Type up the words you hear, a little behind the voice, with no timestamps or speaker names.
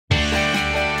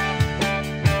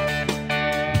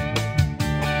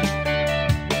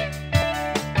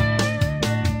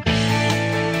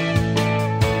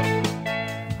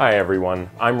Hi everyone,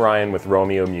 I'm Ryan with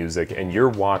Romeo Music and you're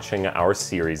watching our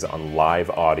series on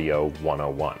Live Audio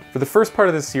 101. For the first part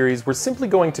of this series, we're simply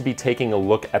going to be taking a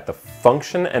look at the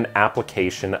function and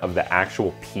application of the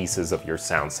actual pieces of your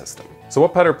sound system. So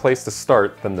what better place to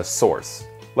start than the source?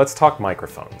 Let's talk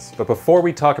microphones. But before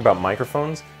we talk about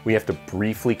microphones, we have to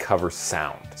briefly cover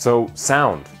sound. So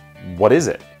sound, what is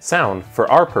it? Sound, for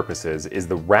our purposes, is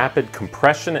the rapid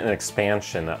compression and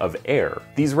expansion of air.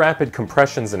 These rapid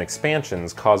compressions and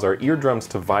expansions cause our eardrums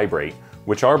to vibrate,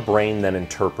 which our brain then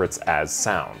interprets as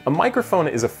sound. A microphone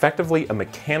is effectively a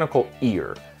mechanical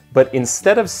ear, but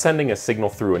instead of sending a signal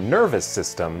through a nervous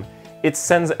system, it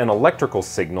sends an electrical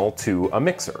signal to a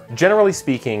mixer. Generally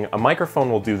speaking, a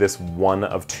microphone will do this one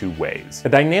of two ways. A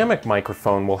dynamic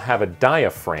microphone will have a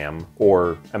diaphragm,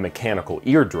 or a mechanical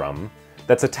eardrum,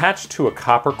 that's attached to a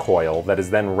copper coil that is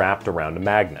then wrapped around a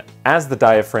magnet. As the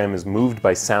diaphragm is moved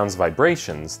by sound's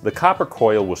vibrations, the copper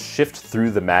coil will shift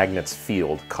through the magnet's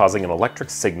field, causing an electric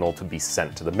signal to be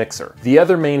sent to the mixer. The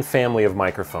other main family of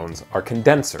microphones are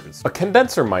condensers. A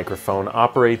condenser microphone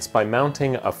operates by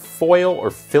mounting a foil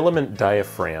or filament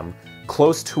diaphragm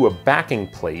close to a backing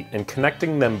plate and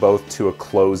connecting them both to a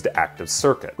closed active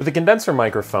circuit. With a condenser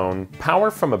microphone, power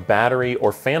from a battery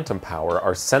or phantom power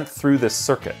are sent through this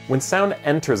circuit. When sound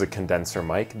enters a condenser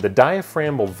mic, the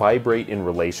diaphragm will vibrate in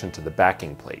relation to the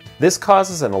backing plate. This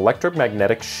causes an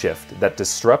electromagnetic shift that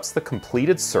disrupts the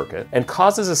completed circuit and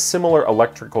causes a similar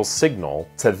electrical signal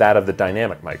to that of the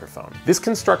dynamic microphone. This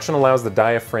construction allows the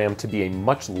diaphragm to be a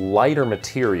much lighter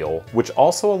material, which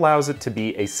also allows it to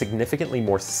be a significantly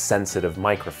more sensitive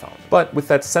microphone. But with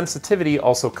that sensitivity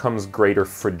also comes greater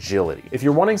fragility. If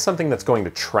you're wanting something that's going to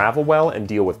travel well and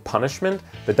deal with punishment,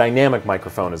 the dynamic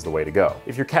microphone is the way to go.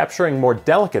 If you're capturing more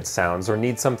delicate sounds or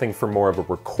need something for more of a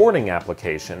recording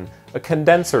application, a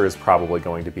condenser is probably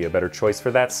going to be a better choice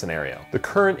for that scenario. The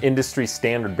current industry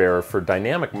standard bearer for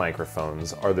dynamic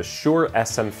microphones are the Shure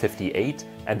SM58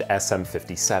 and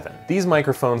SM57. These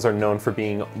microphones are known for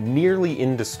being nearly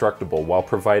indestructible while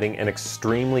providing an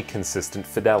extremely consistent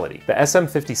fidelity. The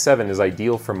SM57 is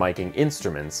ideal for miking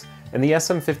instruments, and the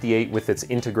SM58 with its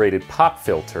integrated pop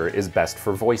filter is best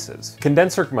for voices.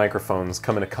 Condenser microphones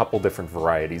come in a couple different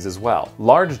varieties as well.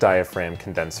 Large diaphragm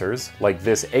condensers, like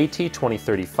this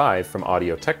AT2035 from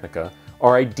Audio-Technica,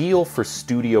 are ideal for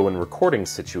studio and recording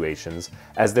situations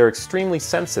as they're extremely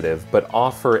sensitive but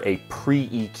offer a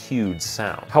pre-EQ'd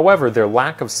sound. However, their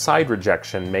lack of side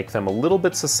rejection make them a little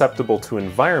bit susceptible to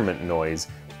environment noise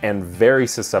and very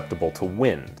susceptible to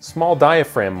wind. Small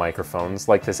diaphragm microphones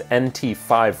like this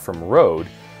NT5 from Rode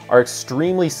are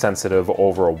extremely sensitive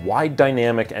over a wide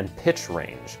dynamic and pitch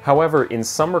range. However, in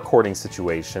some recording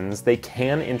situations, they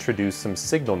can introduce some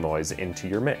signal noise into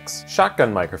your mix.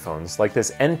 Shotgun microphones like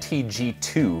this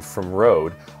NTG2 from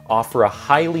Rode offer a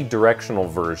highly directional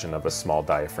version of a small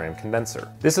diaphragm condenser.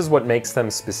 This is what makes them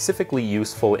specifically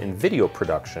useful in video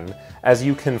production, as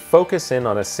you can focus in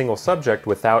on a single subject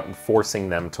without forcing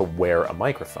them to wear a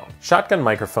microphone. Shotgun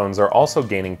microphones are also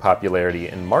gaining popularity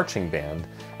in marching band,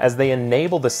 as they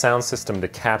enable the sound system to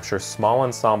capture small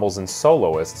ensembles and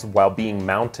soloists while being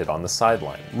mounted on the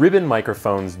sideline. Ribbon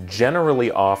microphones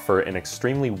generally offer an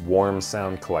extremely warm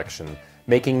sound collection,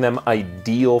 making them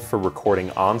ideal for recording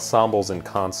ensembles and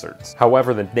concerts.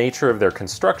 However, the nature of their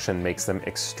construction makes them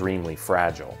extremely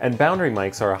fragile. And boundary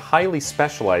mics are a highly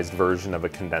specialized version of a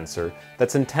condenser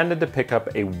that's intended to pick up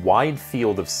a wide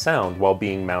field of sound while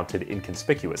being mounted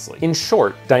inconspicuously. In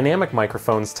short, dynamic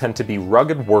microphones tend to be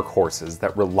rugged workhorses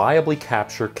that reliably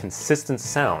capture consistent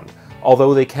sound,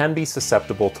 although they can be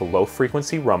susceptible to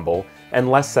low-frequency rumble and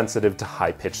less sensitive to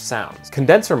high-pitched sounds.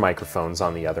 Condenser microphones,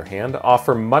 on the other hand,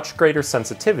 offer much greater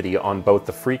sensitivity on both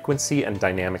the frequency and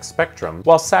dynamic spectrum,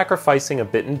 while sacrificing a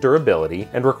bit in durability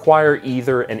and require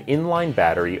either an inline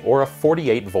battery or a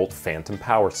 48-volt phantom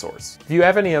power source. If you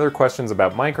have any other questions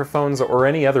about microphones or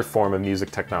any other form of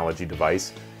music technology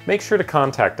device, make sure to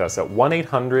contact us at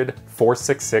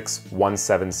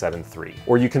 1-800-466-1773.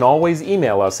 Or you can always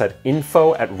email us at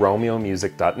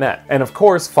info@romeomusic.net. And of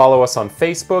course, follow us on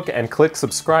Facebook and click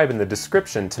subscribe in the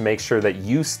description to make sure that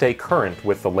you stay current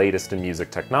with the latest in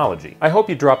music technology. I hope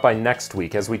you drop by next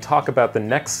week as we talk about the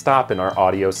next stop in our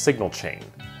audio signal chain,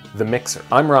 the mixer.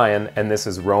 I'm Ryan, and this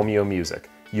is Romeo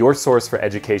Music, your source for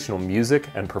educational music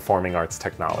and performing arts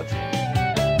technology.